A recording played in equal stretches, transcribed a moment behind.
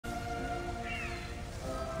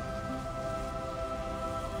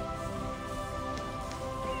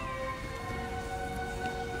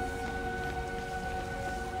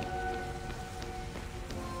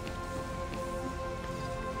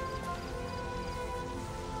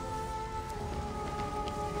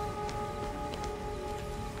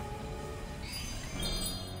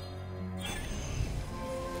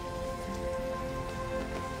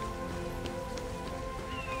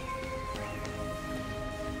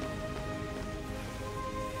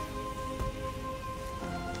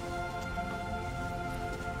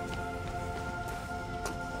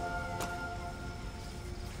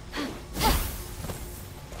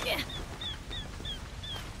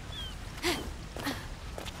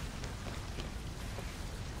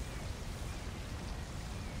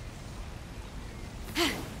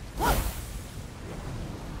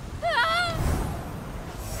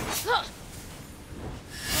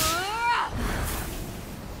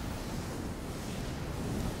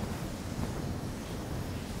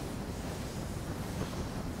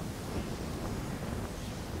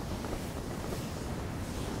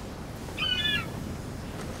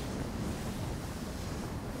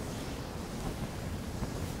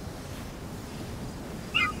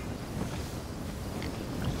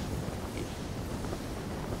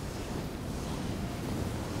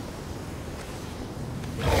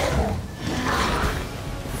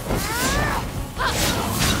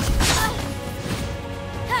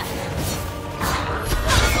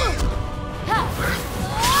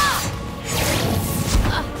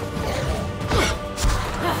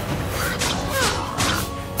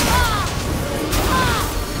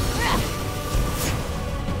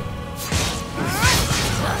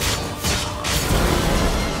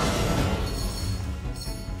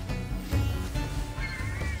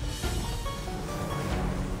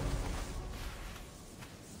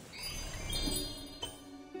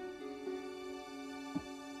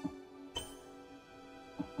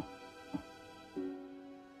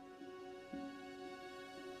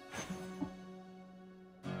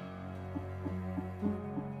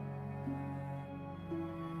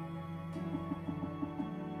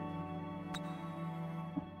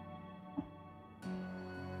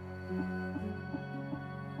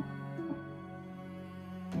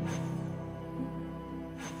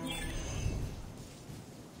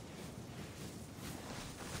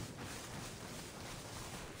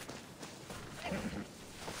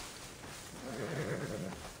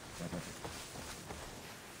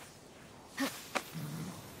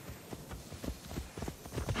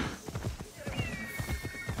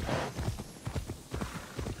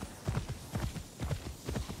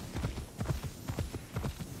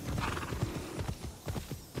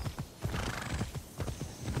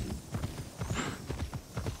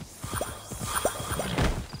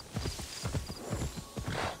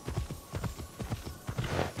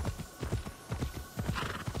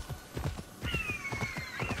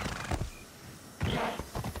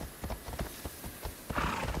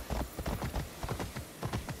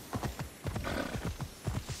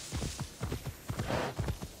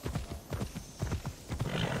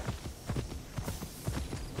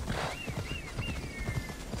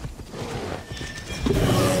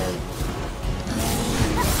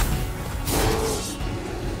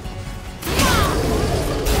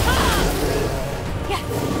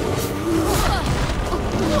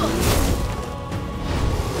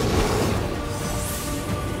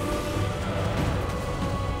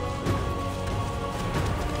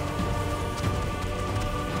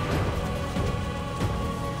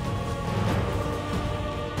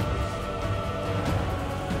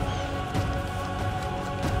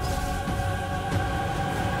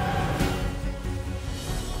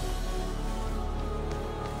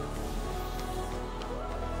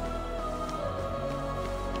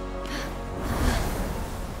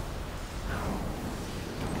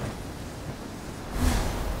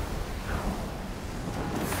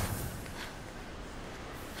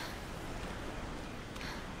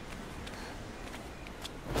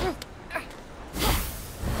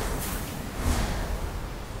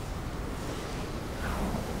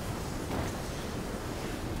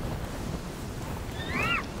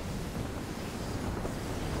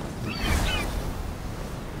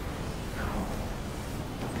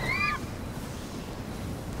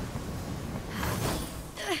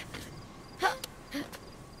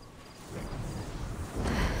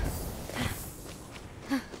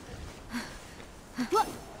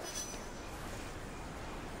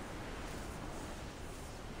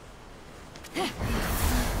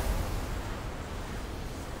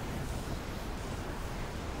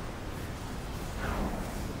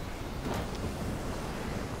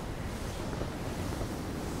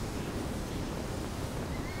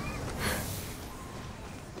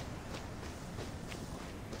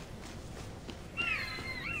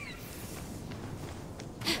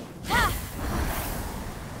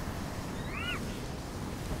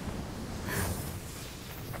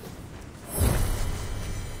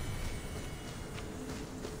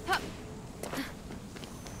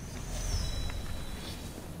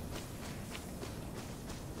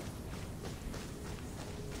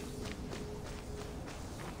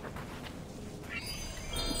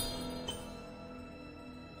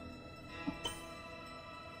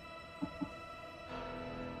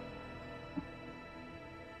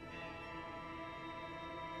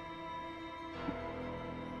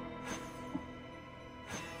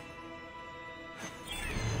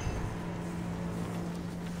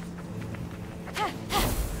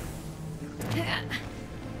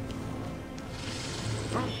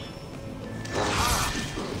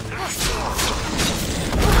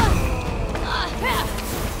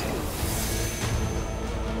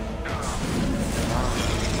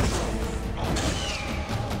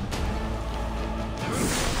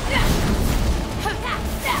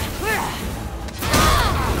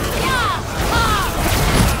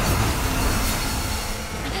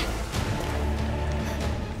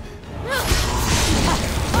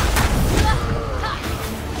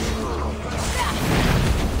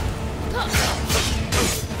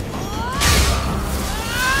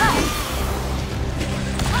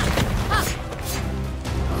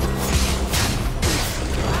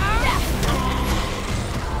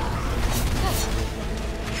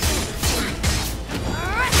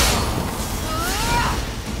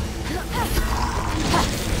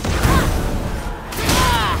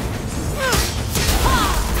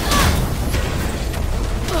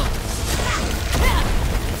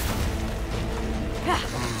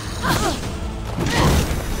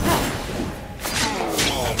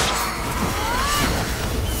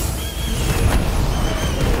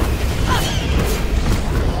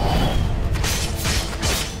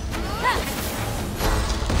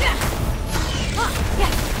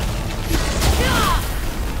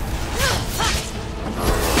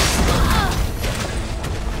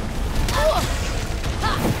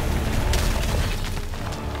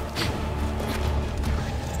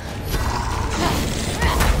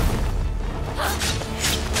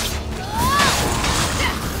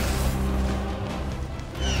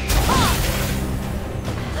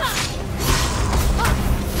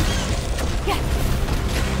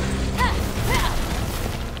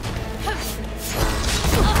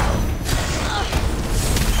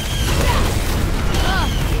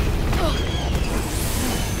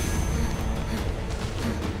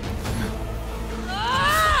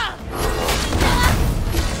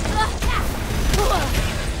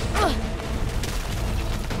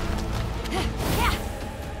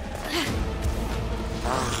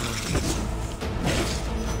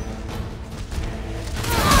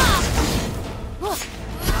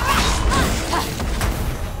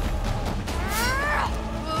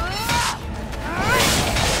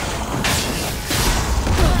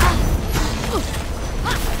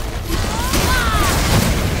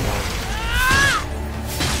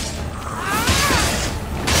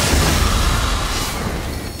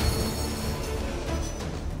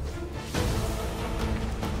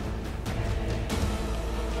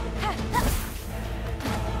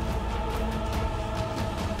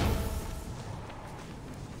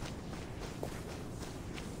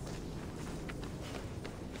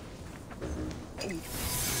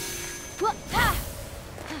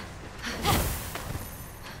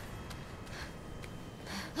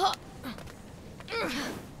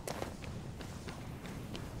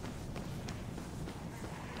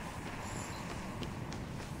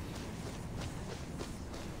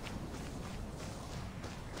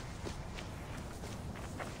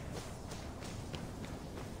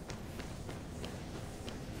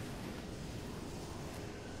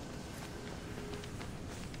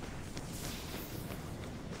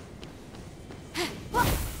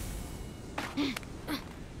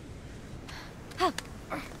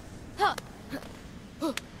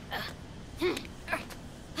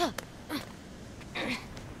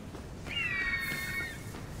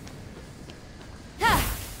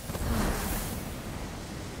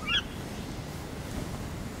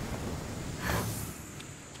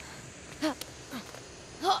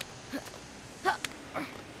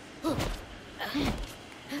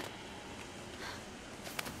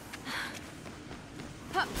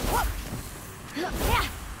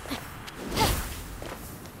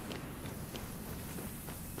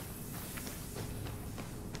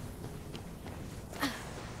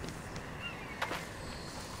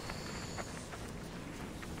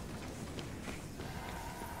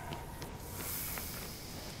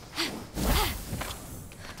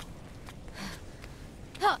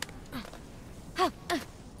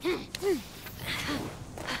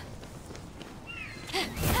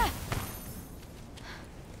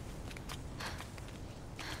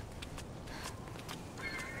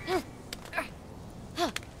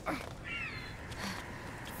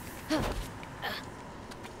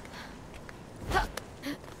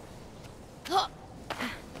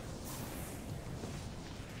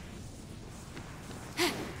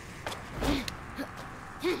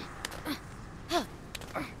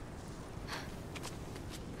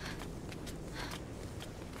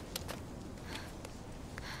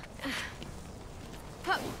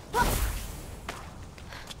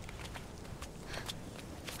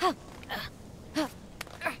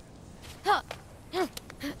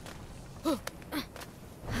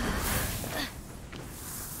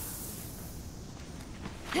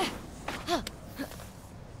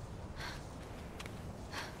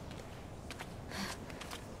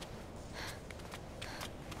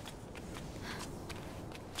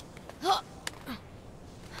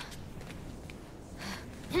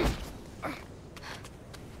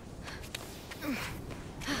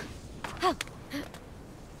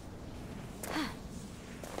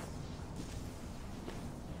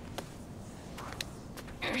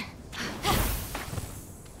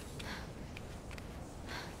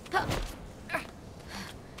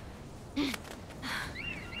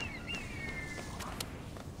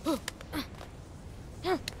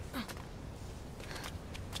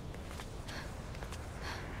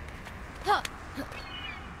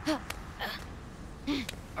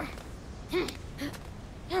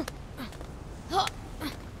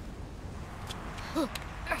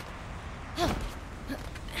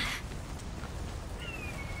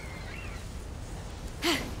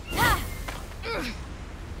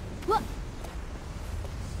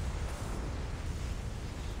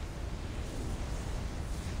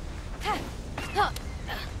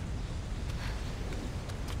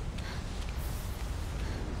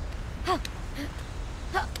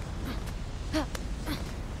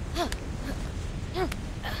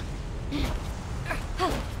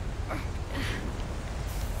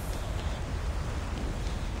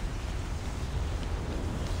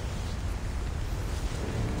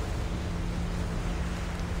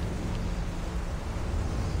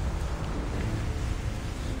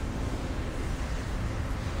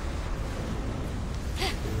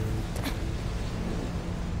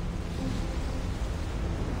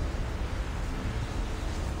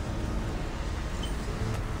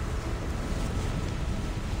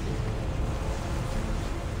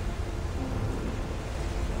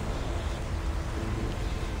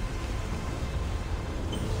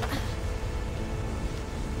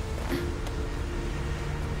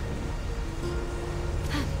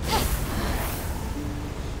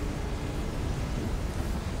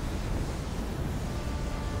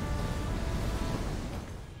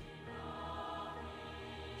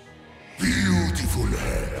Beautiful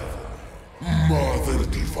Hera, Mother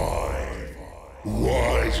Divine,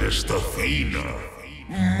 wisest Athena,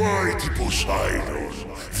 mighty Poseidon,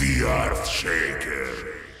 the Earth-shaker,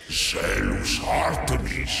 zealous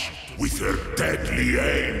Artemis, with her deadly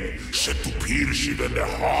aim set to pierce even the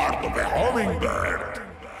heart of a hummingbird,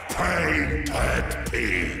 painted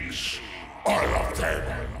pigs, all of them.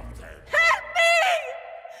 Help me!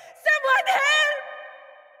 Someone help!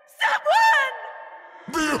 Someone!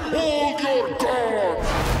 Behold your god!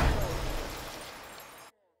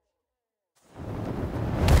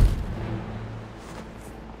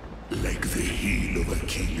 Like the heel of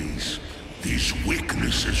Achilles, these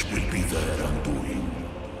weaknesses will be their undoing.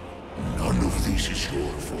 None of this is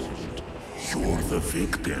your fault. You're the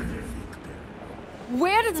victim.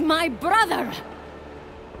 Where's my brother?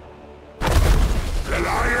 The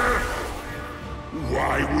liar?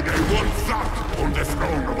 Why would I want that on the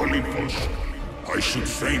throne of Olympus? I should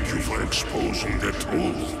thank you for exposing the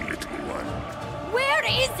truth, little one. Where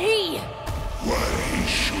is he? Where he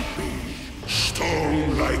should be.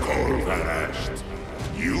 Stone like all the rest.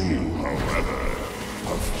 You, however,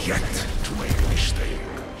 have yet to make a mistake.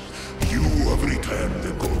 You have returned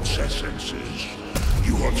the gods' essences.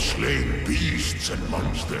 You have slain beasts and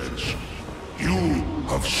monsters. You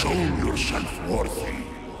have shown yourself worthy.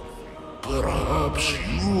 Perhaps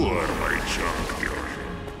you are my champion.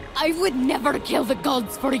 I would never kill the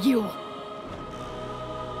gods for you.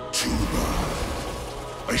 Too bad.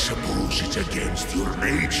 I suppose it's against your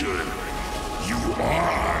nature. You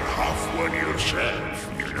are half one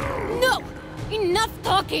yourself, you know. No! Enough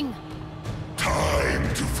talking! Time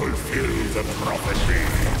to fulfill the prophecy.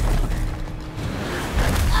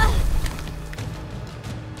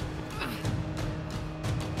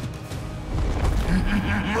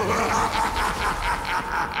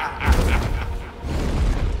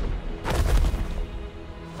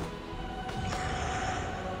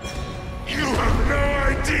 You have no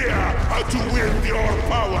idea how to wield your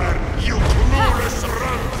power, you clueless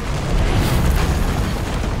runt!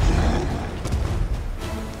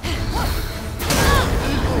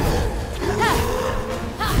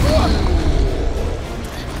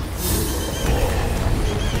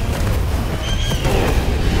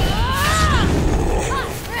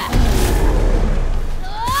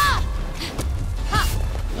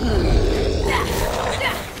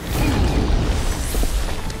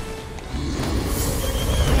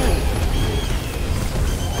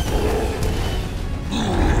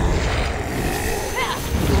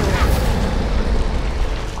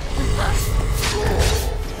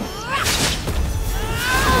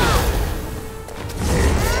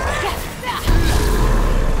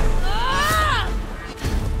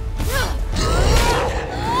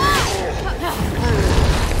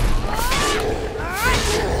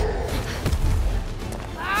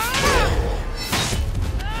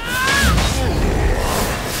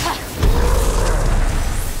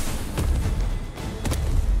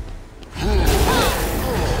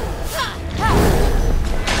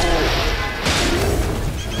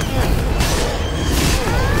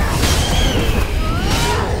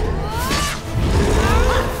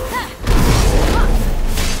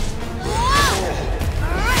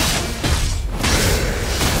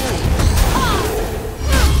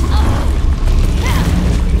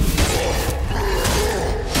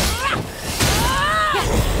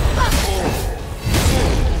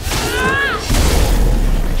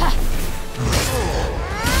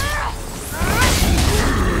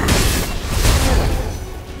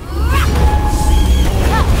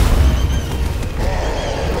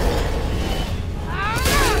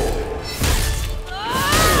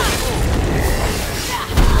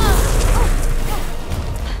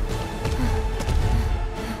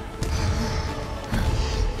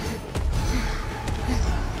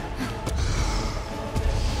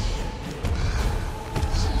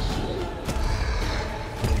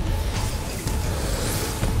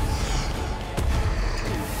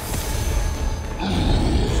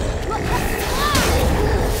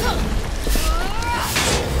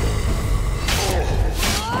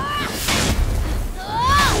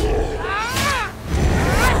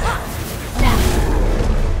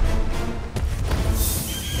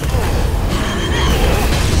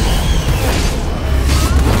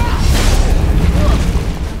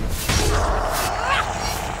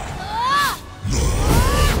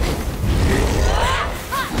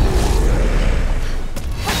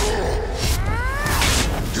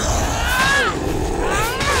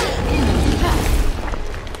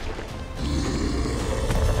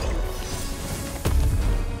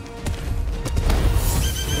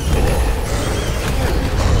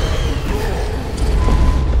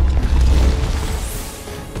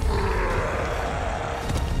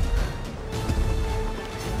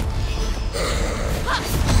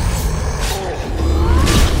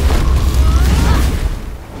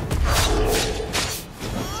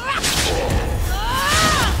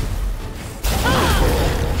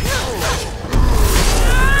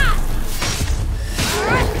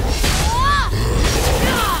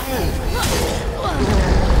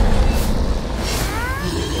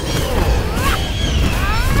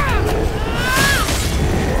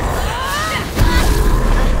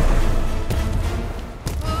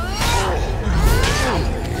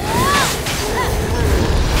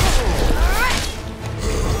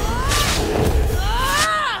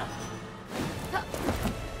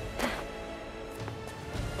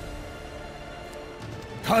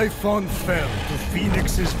 Typhon fell to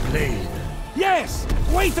Fenyx's blade. Yes!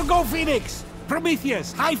 Way to go, Fenyx!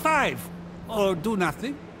 Prometheus, high five! Or do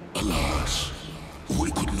nothing? Alas, we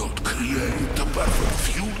could not create a perfect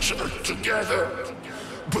future together.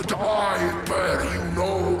 But I bear you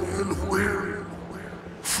no ill will,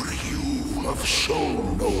 for you have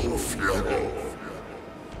shown no flaw.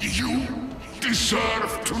 You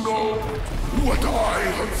deserve to know what I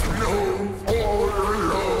have known all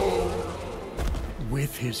along.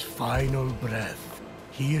 With his final breath,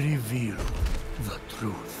 he revealed the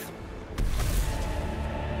truth.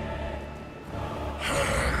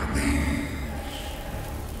 Hermes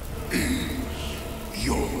is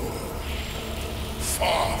your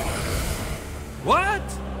father. What?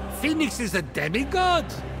 Fenyx is a demigod?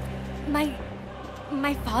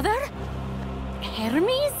 My father?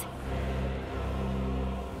 Hermes?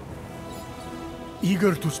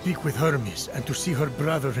 Eager to speak with Hermes and to see her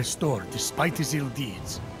brother restored despite his ill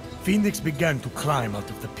deeds, Fenyx began to climb out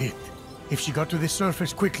of the pit. If she got to the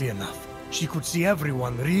surface quickly enough, she could see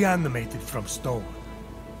everyone reanimated from stone.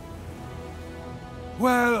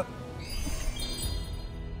 Well...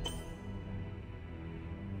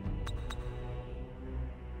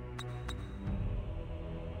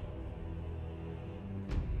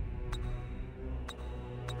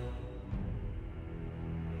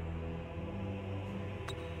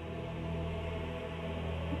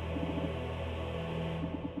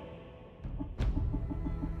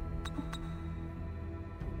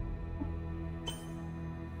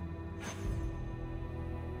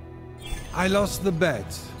 I lost the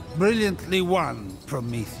bet. Brilliantly won,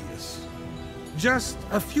 Prometheus. Just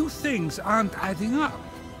a few things aren't adding up.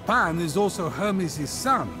 Pan is also Hermes'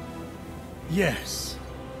 son. Yes,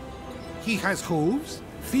 He has hooves,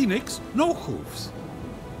 Fenyx no hooves.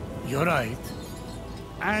 you're right.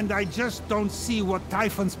 And I just don't see what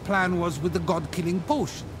Typhon's plan was with the god-killing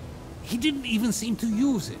potion. He didn't even seem to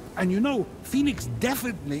use it. And you know, Fenyx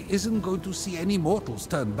definitely isn't going to see any mortals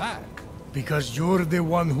turn back. Because you're the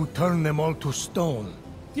one who turned them all to stone.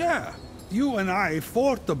 Yeah, you and I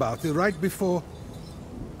fought about it right before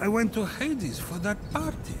I went to Hades for that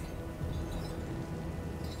party.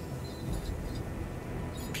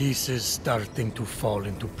 Pieces starting to fall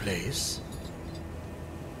into place.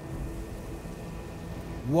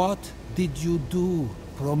 What did you do,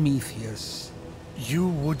 Prometheus? You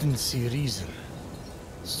wouldn't see reason.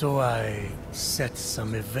 So I set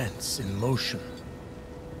some events in motion.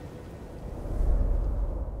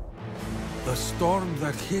 The storm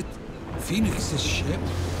that hit Fenyx's ship?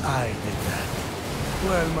 I did that.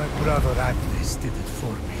 Well, my brother Atlas did it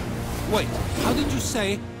for me. Wait, how did you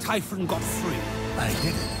say Typhon got free? I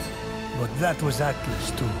didn't. But that was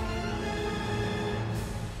Atlas too.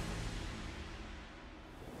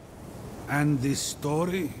 And this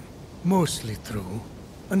story? Mostly true.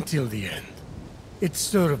 Until the end. It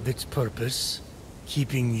served its purpose,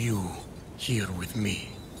 keeping you here with me.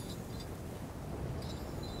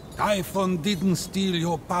 Typhon didn't steal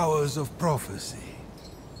your powers of prophecy.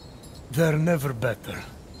 They're never better.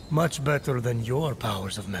 Much better than your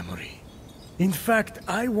powers of memory. In fact,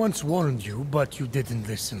 I once warned you, but you didn't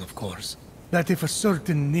listen, of course, that if a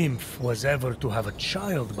certain nymph was ever to have a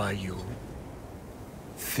child by you...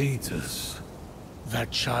 Thetis.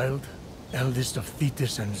 That child, eldest of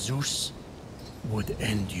Thetis and Zeus, would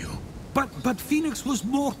end you. But Fenyx was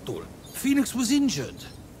mortal. Fenyx was injured.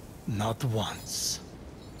 Not once.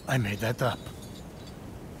 I made that up.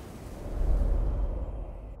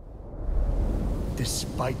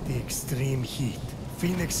 Despite the extreme heat,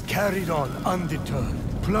 Fenyx carried on undeterred,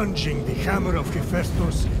 plunging the hammer of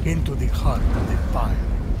Hephaestus into the heart of the fire.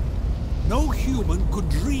 No human could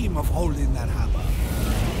dream of holding that hammer.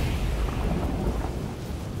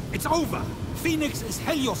 It's over! Fenyx is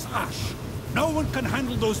Helios Ash. No one can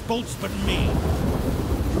handle those bolts but me.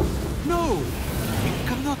 No! It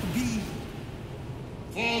cannot be.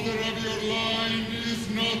 Father of your line is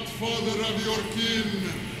not father of your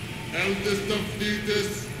kin. Eldest of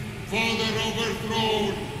Thetis, father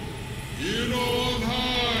overthrown. Hero on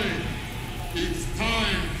high. It's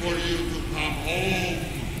time for you to come home.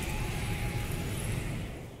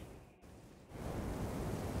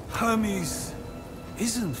 Hermes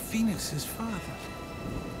isn't Fenyx's father.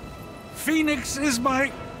 Fenyx is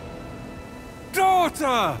my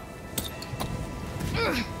daughter!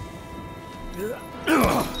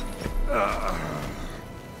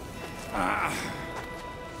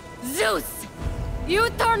 Zeus! You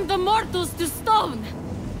turned the mortals to stone!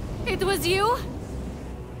 It was you?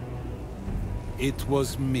 It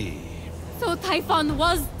was me. So Typhon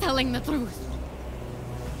was telling the truth.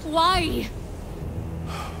 Why?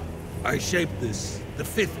 I shaped this, the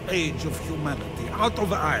fifth age of humanity, out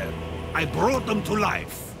of iron. I brought them to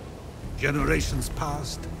life. Generations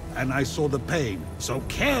passed, and I saw the pain, so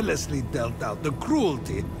carelessly dealt out, the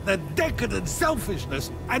cruelty, the decadent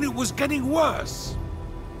selfishness, and it was getting worse.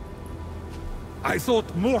 I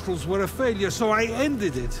thought mortals were a failure, so I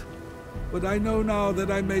ended it. But I know now that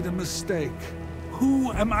I made a mistake.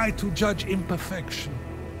 Who am I to judge imperfection?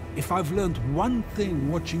 If I've learned one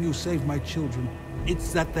thing watching you save my children,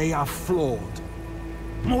 it's that they are flawed.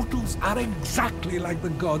 Mortals are exactly like the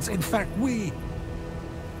gods. In fact,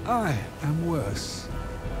 I am worse.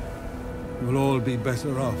 We'll all be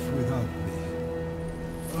better off without me.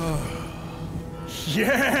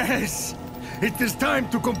 Yes! It is time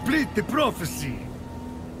to complete the prophecy.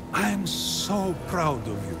 I am so proud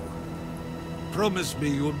of you. Promise me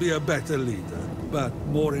you'll be a better leader, but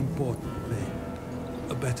more importantly,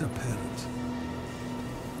 a better parent.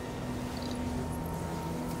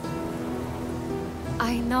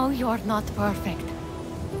 I know you're not perfect,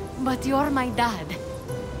 but you're my dad.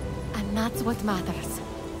 And that's what matters.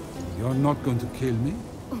 You're not going to kill me?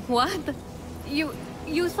 What?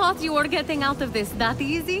 You thought you were getting out of this that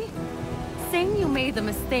easy? Saying you made a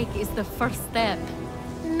mistake is the first step.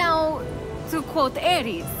 Now, to quote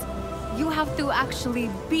Ares, you have to actually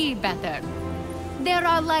be better. There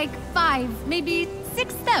are like 5, maybe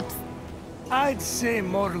 6 steps. I'd say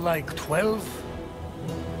more like 12.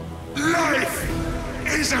 Life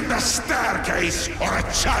isn't a staircase or a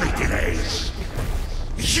charity race.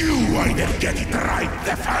 You either get it right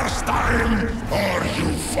the first time, or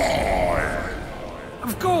you fall.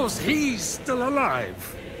 Of course, he's still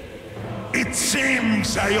alive. It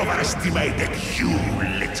seems I overestimated you,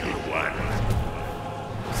 little one.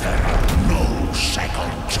 There are no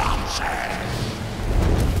second chances.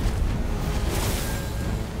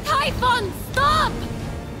 Typhon, stop!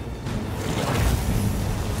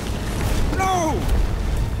 No!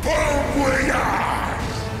 Boom with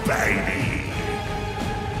yours, baby!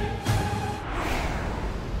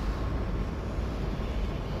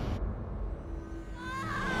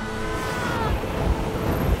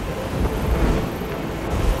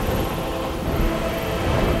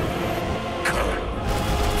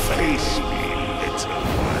 Face me, little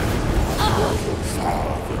one.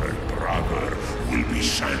 Father and brother will be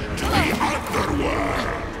sent to the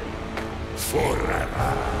underworld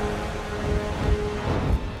forever.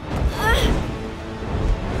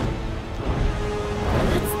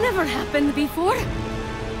 That's never happened before.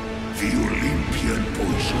 The Olympian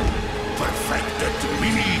poison, perfected to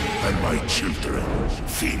me and my children.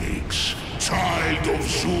 Fenyx, child of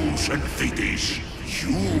Zeus and Thetis.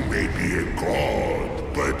 You may be a god,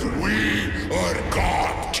 but we are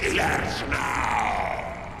god killers now.